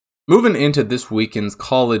moving into this weekend's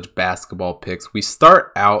college basketball picks, we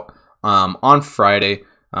start out on Friday.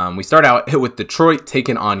 We start out with Detroit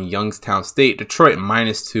taking on Youngstown State. Detroit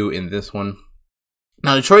 -2 in this one.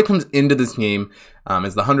 Now, Detroit comes into this game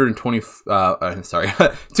as the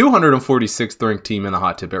 246th ranked team in the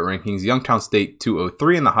Hot Tip Bet rankings. Youngstown State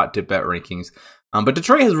 203 in the Hot Tip Bet rankings. But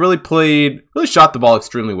Detroit has really shot the ball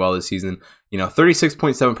extremely well this season.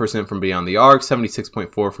 36.7% from beyond the arc,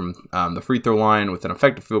 76.4% from the free throw line, with an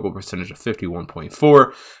effective field goal percentage of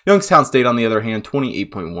 51.4%. Youngstown State, on the other hand,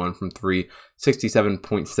 28.1% from three,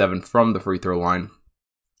 67.7% from the free throw line,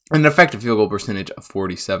 and an effective field goal percentage of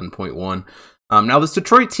 47.1%. Now, this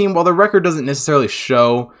Detroit team, while their record doesn't necessarily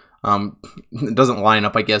show, it doesn't line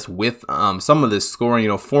up, I guess, with some of this scoring.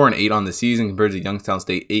 4-8 on the season compared to Youngstown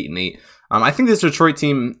State 8-8. I think this Detroit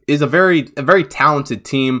team is a very talented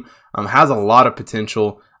team. Has a lot of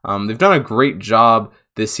potential. They've done a great job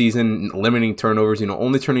this season limiting turnovers.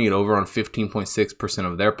 Only turning it over on 15.6%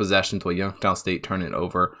 of their possessions, while Youngstown State turned it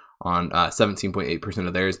over on 17.8%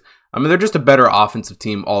 of theirs. They're just a better offensive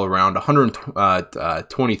team all around.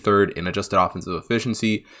 123rd in adjusted offensive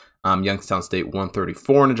efficiency. Youngstown State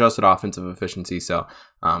 134 in adjusted offensive efficiency. So,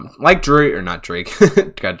 like Drake, or not Drake,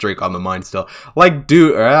 got Drake on the mind still.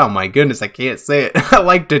 Oh my goodness, I can't say it.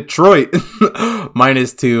 Like Detroit,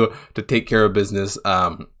 -2 to take care of business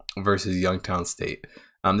versus Youngstown State.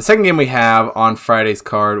 The second game we have on Friday's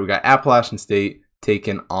card, we got Appalachian State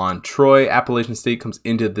taking on Troy. Appalachian State comes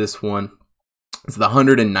into this one. It's the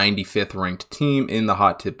 195th ranked team in the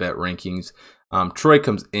Hot Tip Bet rankings. Troy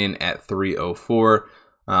comes in at 304.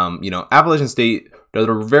 Appalachian State does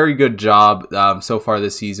a very good job so far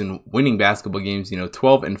this season, winning basketball games.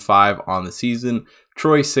 12-5 on the season.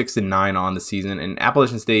 Troy 6-9 on the season, and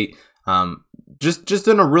Appalachian State just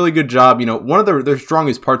done a really good job. One of their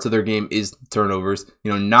strongest parts of their game is turnovers.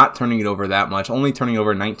 Not turning it over that much, only turning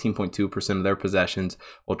over 19.2% of their possessions,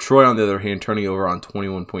 while Troy, on the other hand, turning over on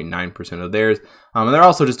 21.9% of theirs. And they're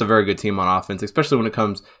also just a very good team on offense, especially when it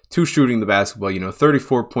comes to shooting the basketball.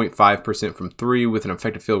 34.5% from three, with an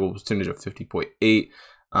effective field goal percentage of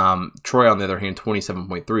 50.8%. Troy, on the other hand,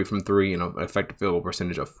 27.3% from three, an effective field goal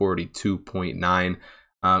percentage of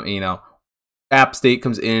 42.9%. App State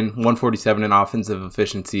comes in 147 in offensive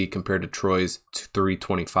efficiency compared to Troy's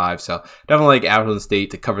 325. So definitely like Appalachian State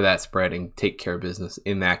to cover that spread and take care of business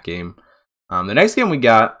in that game. The next game we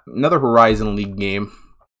got another Horizon League game.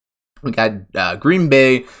 We got Green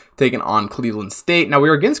Bay taking on Cleveland State. Now, we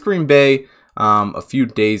were against Green Bay a few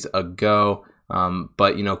days ago,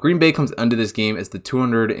 but Green Bay comes into this game as the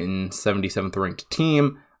 277th ranked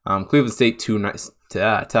team. Cleveland State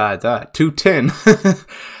 210.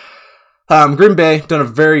 Green Bay done a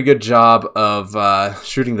very good job of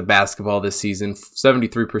shooting the basketball this season.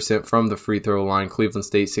 73% from the free throw line. Cleveland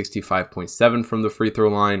State 65.7% from the free throw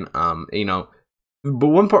line. But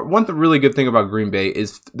one really good thing about Green Bay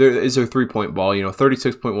is their 3-point ball.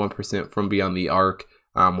 36.1% from beyond the arc.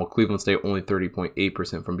 While Cleveland State only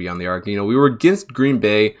 30.8% from beyond the arc. We were against Green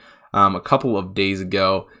Bay a couple of days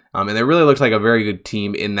ago. And they really looked like a very good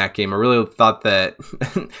team in that game. I really thought that,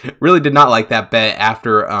 really did not like that bet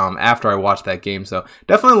after I watched that game. So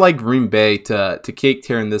definitely like Green Bay to cake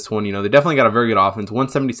tear in this one. They definitely got a very good offense.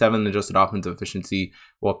 177 adjusted offensive efficiency,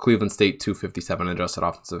 while Cleveland State 257 adjusted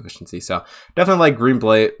offensive efficiency. So definitely like Green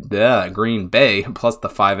Bay plus the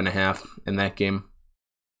 5.5 in that game.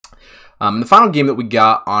 The final game that we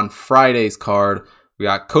got on Friday's card, we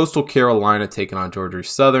got Coastal Carolina taking on Georgia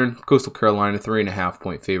Southern. Coastal Carolina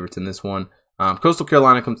 3.5-point favorites in this one. Coastal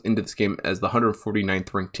Carolina comes into this game as the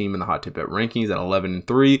 149th ranked team in the Hot Tip Bet rankings at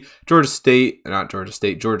 11-3.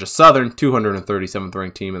 Georgia Southern 237th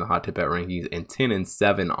ranked team in the Hot Tip Bet rankings and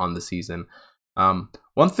 10-7 on the season.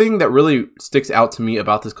 One thing that really sticks out to me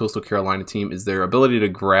about this Coastal Carolina team is their ability to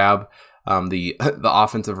grab the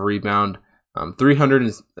offensive rebound.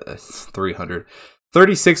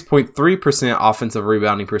 36.3% offensive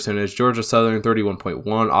rebounding percentage. Georgia Southern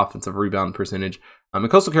 31.1% offensive rebound percentage. And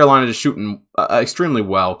Coastal Carolina just shooting extremely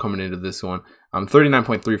well coming into this one.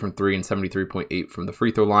 39.3% from three and 73.8% from the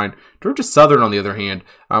free throw line. Georgia Southern, on the other hand,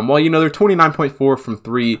 while they're 29.4% from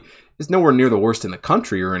three, is nowhere near the worst in the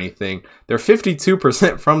country or anything. They're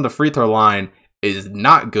 52% from the free throw line is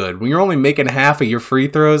not good. When you're only making half of your free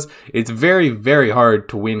throws, it's very, very hard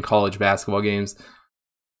to win college basketball games.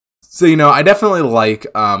 So, I definitely like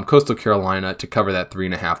Coastal Carolina to cover that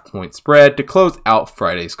 3.5-point spread to close out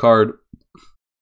Friday's card.